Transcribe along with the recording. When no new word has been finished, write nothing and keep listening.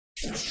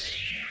This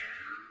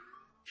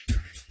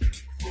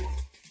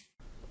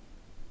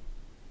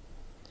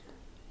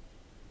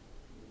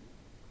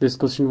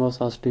question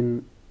was asked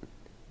in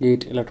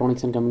GATE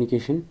Electronics and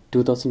Communication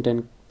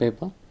 2010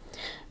 paper.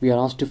 We are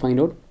asked to find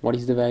out what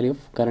is the value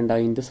of current I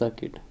in the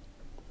circuit.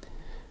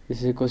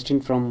 This is a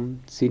question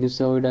from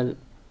sinusoidal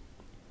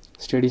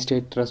steady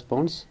state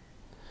response.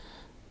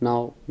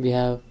 Now we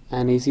have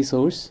an AC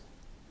source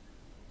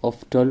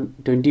of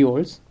 20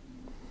 volts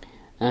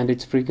and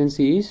its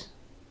frequency is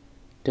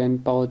 10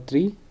 power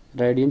 3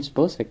 radians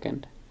per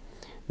second.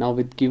 Now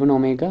with given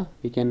omega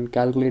we can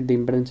calculate the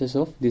impedances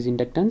of this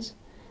inductance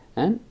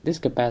and this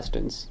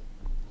capacitance.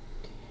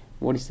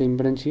 What is the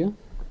impedance here?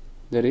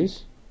 There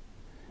is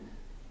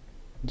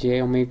j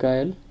omega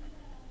L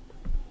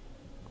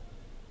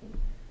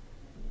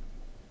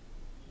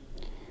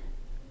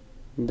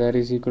that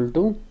is equal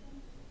to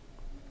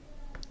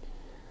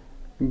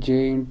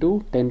j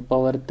into 10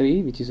 power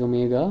 3, which is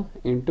omega,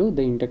 into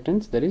the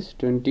inductance, that is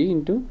 20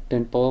 into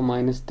 10 power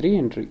minus 3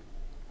 Henry,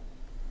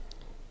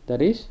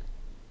 that is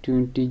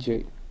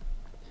 20j.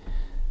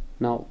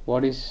 Now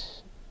what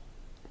is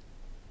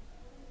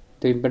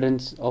the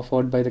impedance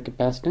offered by the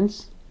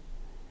capacitance?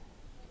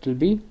 It will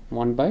be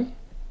 1 by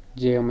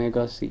j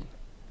omega c,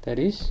 that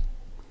is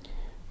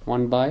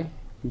 1 by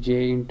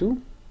j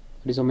into,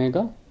 what is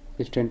omega,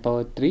 is 10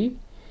 power 3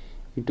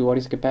 into what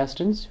is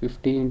capacitance,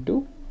 50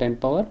 into 10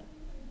 power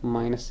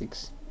minus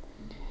 6,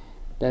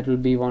 that will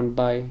be 1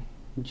 by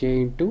j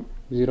into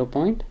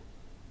 0.05.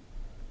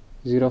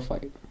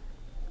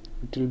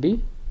 It will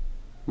be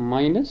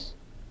minus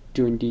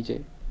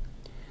 20j.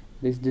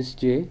 This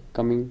j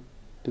coming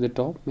to the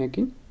top,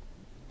 making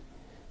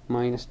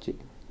minus j.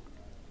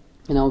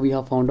 Now we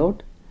have found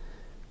out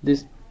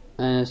this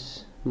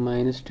as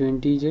minus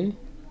 20j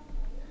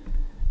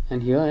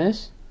and here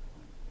as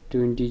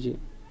 20j.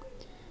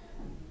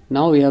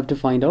 Now we have to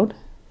find out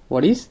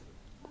what is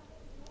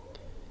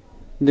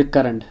the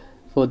current.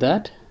 For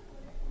that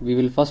we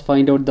will first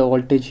find out the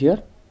voltage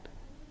here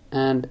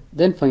and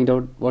then find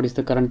out what is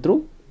the current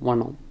through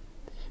 1 ohm.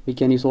 We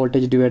can use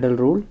voltage divider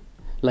rule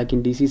like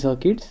in DC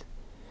circuits.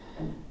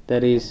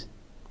 There is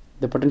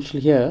the potential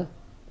here.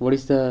 What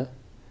is the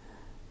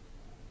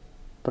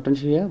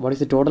potential here? What is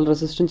the total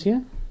resistance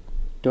here?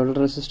 Total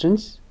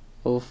resistance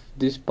of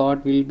this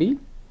part will be,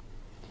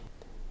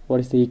 what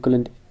is the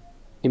equivalent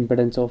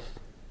impedance of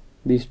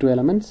these two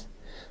elements?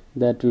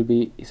 That will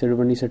be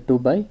Z1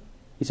 Z2 by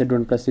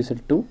Z1 plus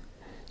Z2,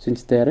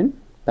 since they are in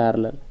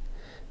parallel.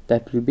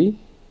 That will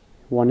be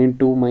 1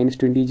 into minus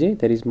 20j,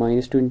 that is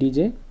minus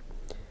 20j,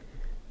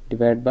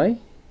 divided by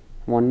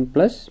 1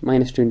 plus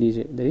minus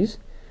 20j, that is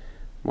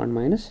 1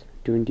 minus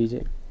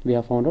 20j. We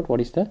have found out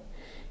what is the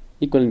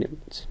equivalent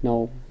impedance.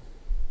 Now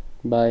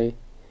by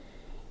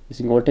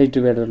using voltage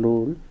divider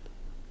rule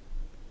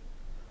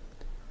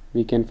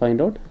we can find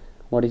out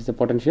what is the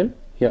potential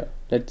here.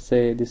 Let's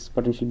say this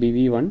potential be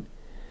V1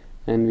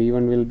 and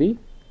V1 will be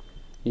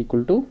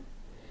equal to,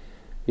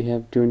 we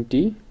have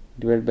 20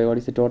 divided by what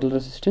is the total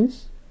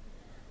resistance,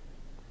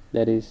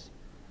 that is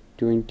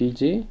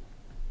 20j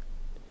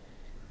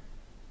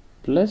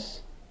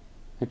plus,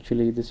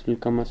 actually this will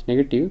come as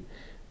negative,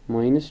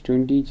 minus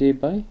 20j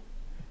by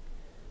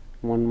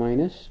 1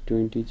 minus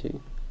 20j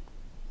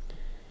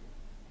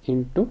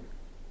into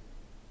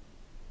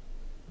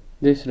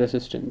this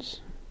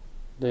resistance,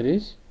 that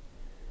is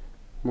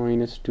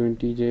minus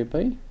 20j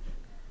by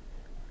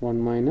 1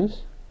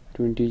 minus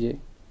 20j.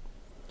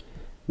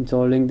 In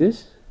solving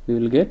this we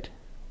will get,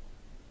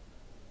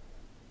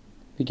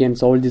 we can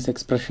solve this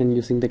expression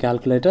using the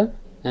calculator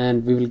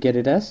and we will get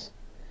it as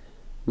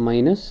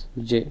minus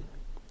j.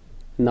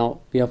 Now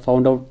we have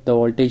found out the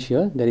voltage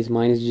here, that is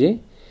minus j,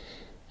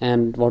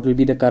 and what will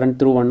be the current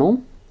through 1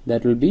 ohm?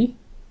 That will be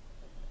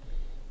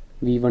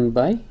V1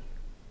 by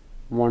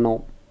 1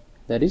 ohm,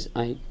 that is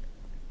I.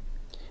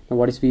 Now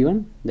what is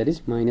V1? That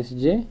is minus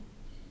j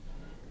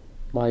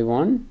by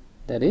 1,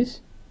 that is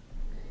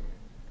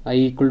I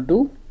equal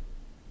to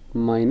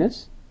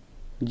minus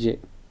j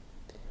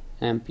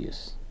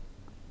amperes.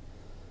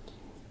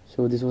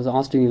 So this was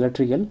asked in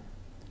electrical.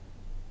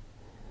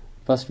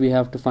 First we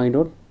have to find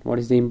out what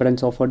is the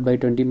impedance offered by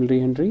 20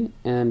 millihenry,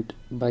 and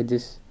by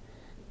this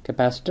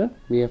capacitor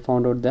we have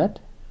found out that.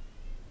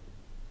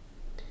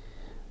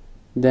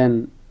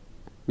 Then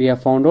we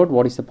have found out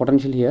what is the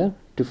potential here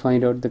to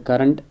find out the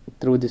current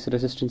through this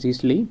resistance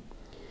easily.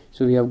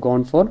 So we have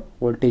gone for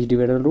voltage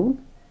divider rule.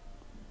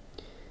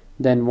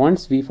 Then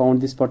once we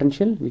found this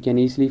potential, we can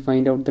easily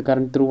find out the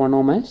current through 1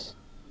 ohm as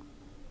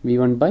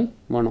V1 by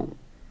 1 ohm.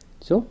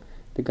 So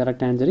the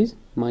correct answer is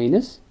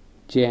minus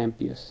j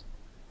amperes.